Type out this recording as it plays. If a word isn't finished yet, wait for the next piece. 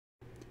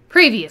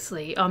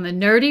Previously on the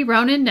Nerdy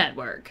Ronin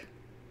Network.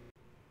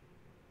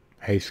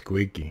 Hey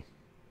Squeaky,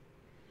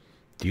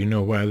 do you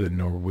know why the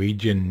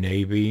Norwegian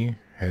Navy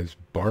has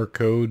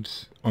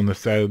barcodes on the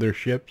side of their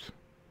ships?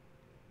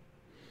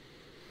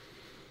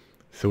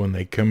 So when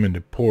they come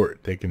into port,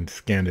 they can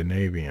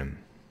Scandinavian.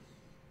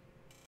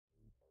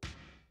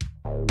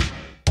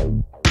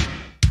 Feeling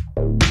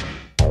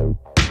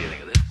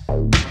of this?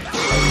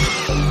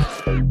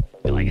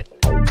 You like it?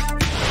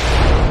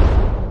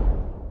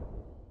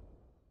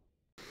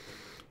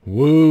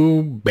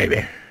 Woo,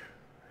 baby.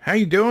 How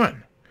you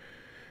doing?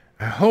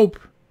 I hope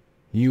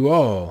you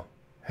all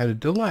had a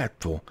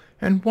delightful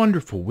and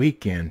wonderful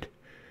weekend.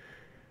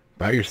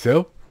 By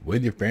yourself,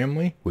 with your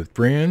family, with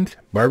friends,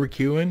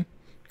 barbecuing,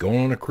 going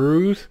on a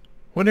cruise,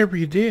 whatever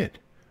you did.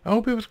 I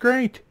hope it was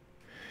great.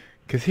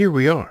 'Cause here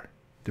we are,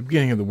 the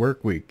beginning of the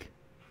work week.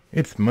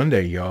 It's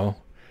Monday,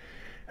 y'all,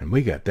 and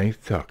we got things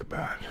to talk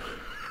about.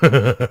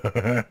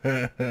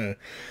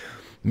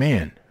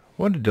 Man,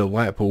 what a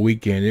delightful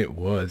weekend it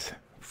was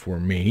for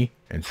me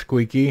and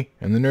Squeaky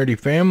and the nerdy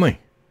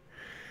family.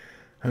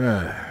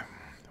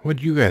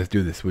 What'd you guys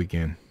do this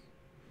weekend?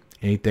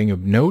 Anything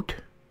of note?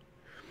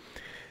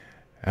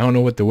 I don't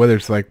know what the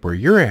weather's like where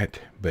you're at,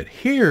 but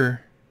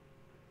here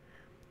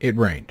it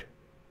rained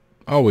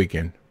all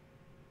weekend.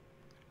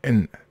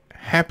 And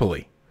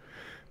happily,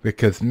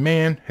 because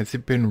man, has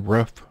it been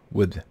rough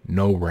with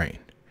no rain.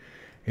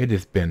 It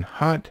has been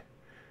hot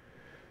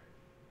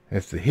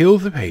as the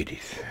hills of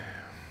Hades.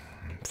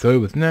 So it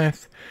was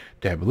nice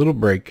to have a little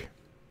break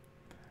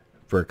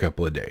for a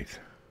couple of days.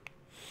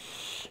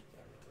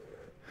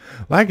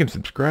 Like and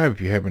subscribe if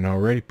you haven't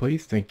already,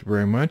 please. Thank you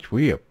very much.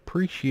 We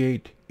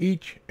appreciate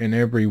each and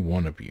every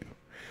one of you.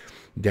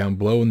 Down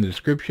below in the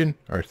description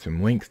are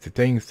some links to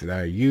things that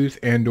I use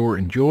and or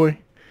enjoy,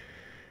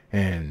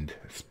 and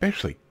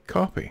especially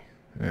coffee.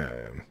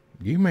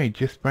 You may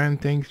just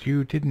find things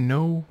you didn't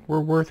know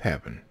were worth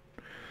having,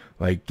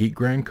 like Geek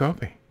Grind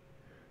Coffee,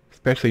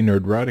 especially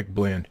Nerdrotics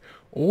Blend,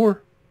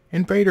 or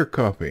Invader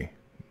Coffee.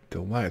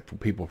 Delightful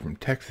people from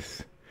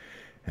Texas,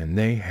 and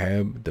they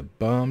have the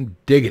bomb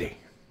diggity.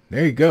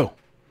 There you go.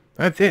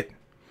 That's it.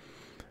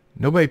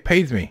 Nobody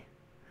pays me.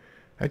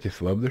 I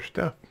just love their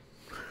stuff.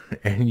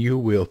 And you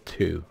will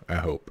too, I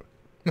hope.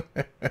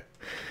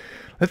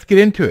 Let's get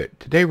into it.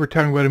 Today we're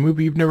talking about a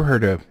movie you've never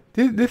heard of.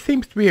 This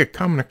seems to be a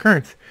common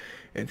occurrence.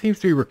 It seems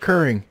to be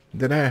recurring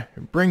that I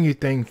bring you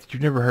things that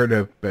you've never heard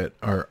of but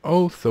are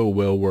oh so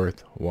well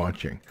worth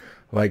watching.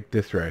 Like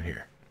this right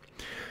here.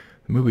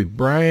 The movie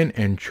Brian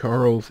and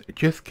Charles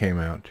just came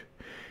out.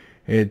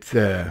 It's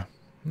a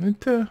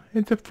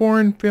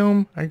foreign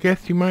film, I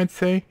guess you might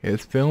say.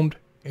 It's filmed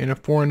in a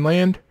foreign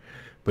land,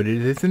 but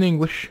it is in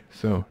English,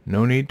 so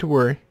no need to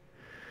worry.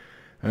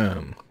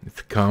 It's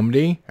a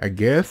comedy, I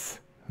guess.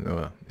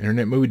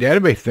 Internet Movie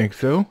Database thinks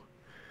so.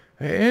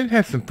 It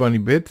has some funny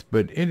bits,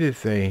 but it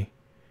is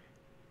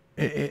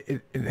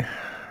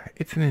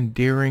it's an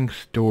endearing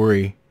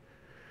story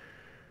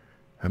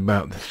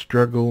about the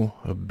struggle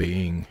of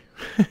being.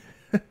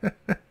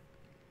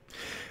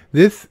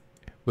 This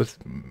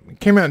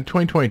came out in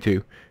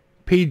 2022.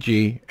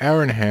 PG,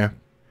 hour and a half.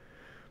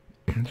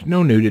 There's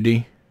no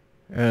nudity.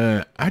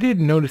 I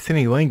didn't notice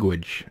any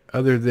language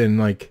other than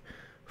like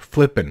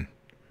flipping,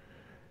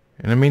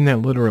 and I mean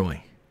that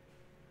literally.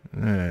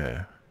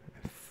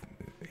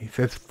 He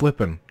says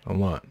flipping a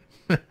lot.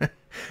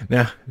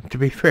 Now, to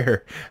be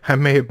fair, I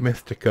may have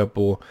missed a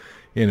couple,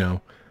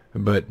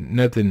 but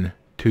nothing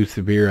too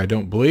severe, I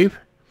don't believe.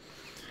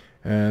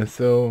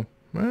 So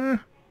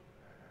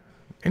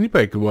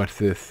anybody could watch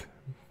this,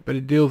 but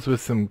it deals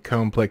with some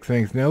complex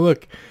things. Now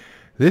look,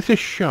 this is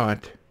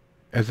shot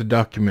as a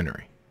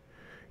documentary.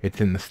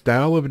 It's in the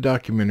style of a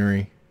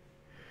documentary.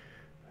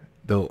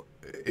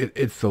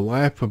 It's the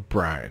life of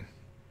Brian.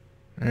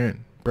 Alright,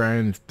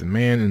 Brian's the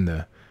man in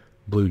the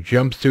blue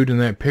jumpsuit in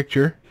that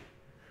picture.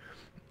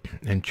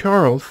 And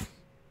Charles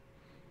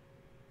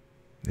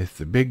is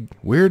the big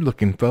weird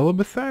looking fellow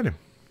beside him.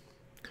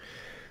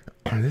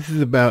 This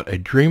is about a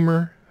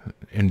dreamer,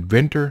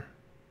 inventor.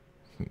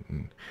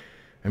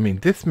 I mean,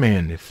 this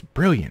man is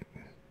brilliant.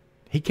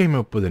 He came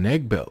up with an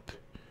egg belt.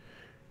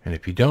 And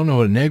if you don't know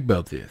what an egg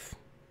belt is,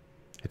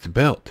 it's a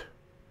belt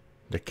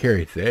that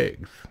carries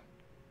eggs.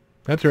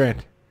 That's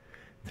right.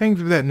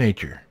 Things of that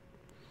nature.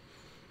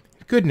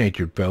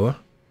 Good-natured fella.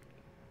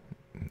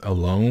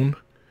 Alone.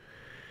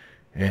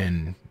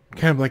 And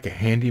kind of like a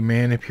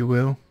handyman, if you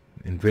will.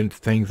 Invents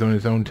things on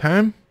his own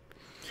time.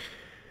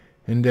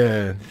 And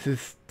the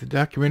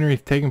documentary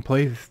is taking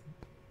place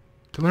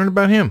to learn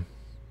about him.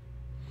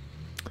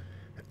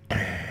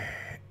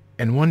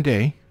 And one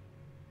day,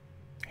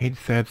 he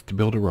decides to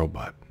build a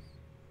robot.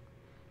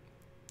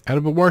 Out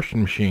of a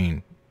washing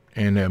machine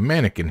and a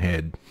mannequin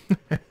head.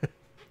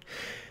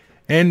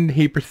 And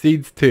he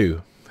proceeds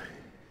to.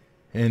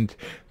 And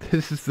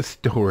this is the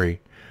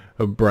story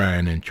of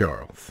Brian and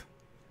Charles.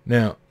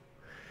 Now,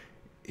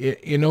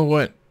 you know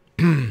what?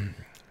 I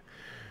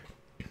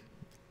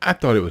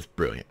thought it was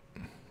brilliant.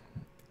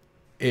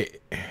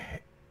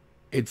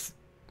 It's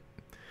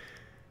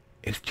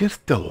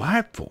just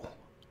delightful.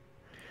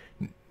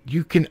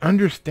 you can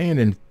understand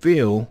and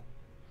feel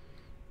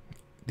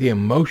the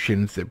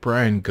emotions that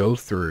Brian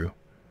goes through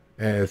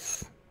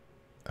as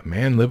a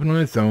man living on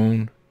his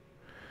own,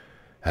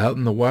 out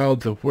in the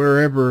wilds of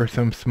wherever,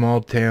 some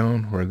small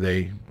town where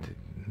they've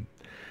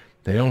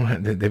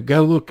got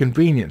a little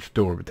convenience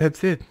store, but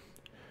that's it.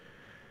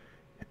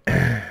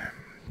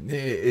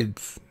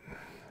 It's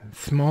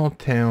small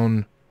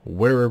town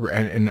wherever,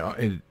 and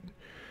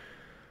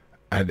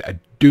I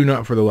do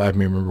not for the life of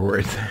me remember where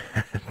it's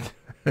at,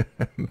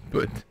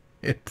 but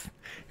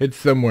it's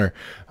somewhere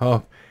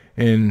off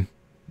in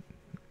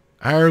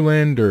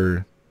Ireland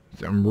or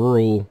some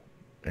rural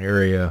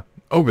area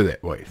over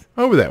that way.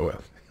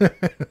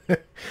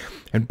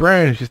 And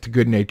Brian is just a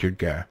good-natured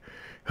guy,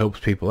 helps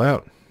people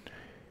out,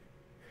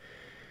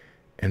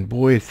 and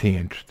boy is he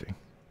interesting.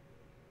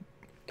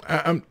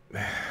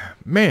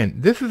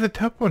 Man, this is a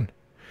tough one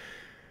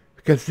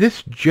because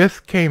this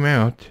just came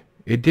out.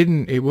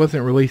 It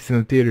wasn't released in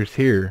the theaters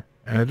here,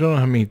 and I don't know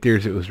how many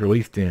theaters it was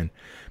released in,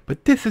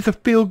 but this is a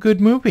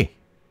feel-good movie.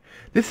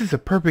 This is a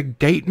perfect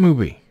date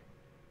movie.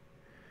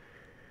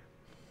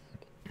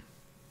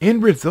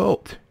 End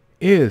result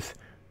is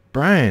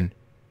Brian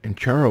and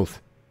Charles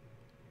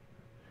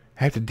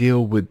have to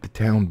deal with the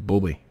town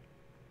bully.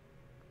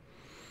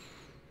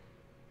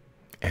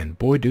 And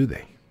boy do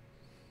they.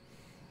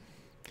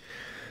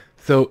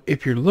 So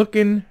if you're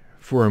looking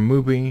for a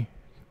movie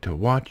to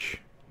watch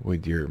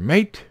with your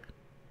mate,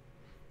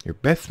 your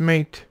best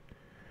mate,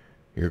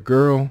 your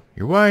girl,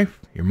 your wife,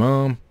 your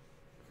mom,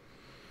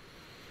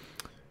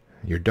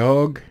 your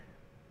dog,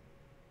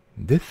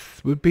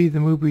 this would be the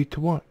movie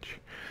to watch.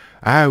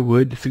 I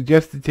would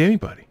suggest it to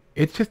anybody.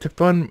 It's just a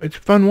fun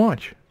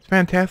watch. It's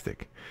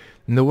fantastic.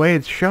 And the way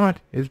it's shot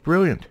is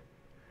brilliant.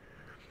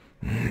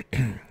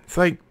 It's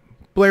like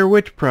Blair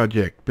Witch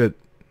Project, but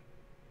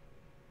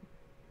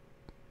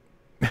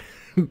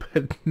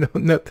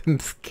nothing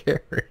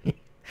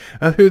scary.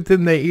 Other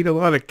than they eat a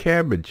lot of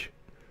cabbage.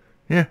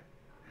 Yeah.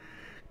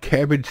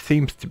 Cabbage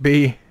seems to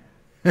be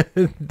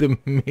the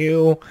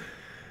meal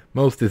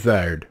most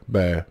desired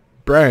by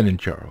Brian and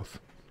Charles.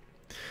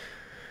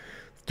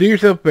 Do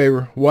yourself a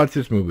favor, watch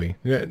this movie.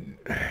 You're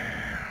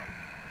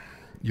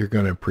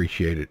going to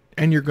appreciate it,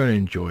 and you're going to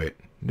enjoy it.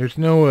 There's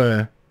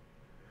no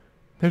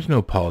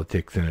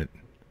politics in it.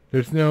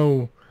 There's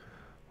no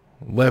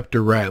left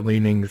or right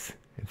leanings.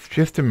 It's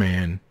just a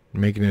man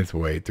making his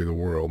way through the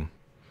world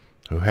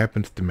who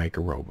happens to make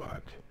a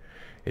robot.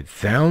 It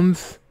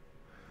sounds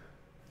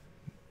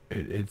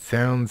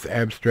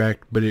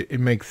abstract, but it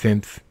makes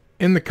sense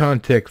in the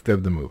context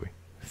of the movie.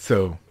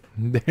 So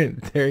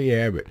there you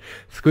have it.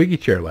 Squeaky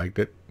Chair liked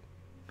it.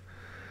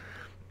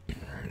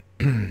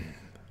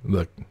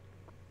 Look,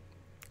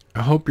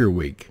 I hope your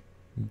week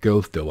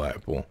goes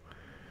delightful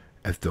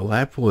as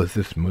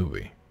this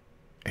movie.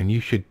 And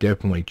you should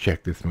definitely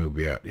check this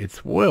movie out.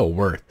 It's well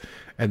worth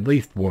at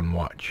least one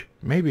watch.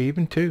 Maybe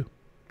even two.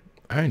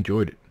 I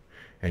enjoyed it.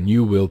 And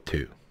you will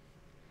too.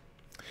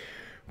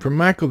 From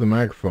Michael the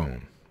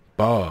Microphone,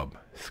 Bob,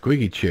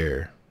 Squeaky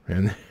Chair,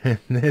 and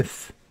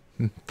this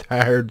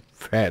tired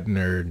fat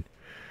nerd,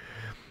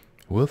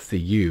 we'll see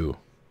you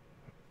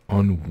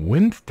on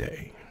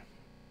Wednesday.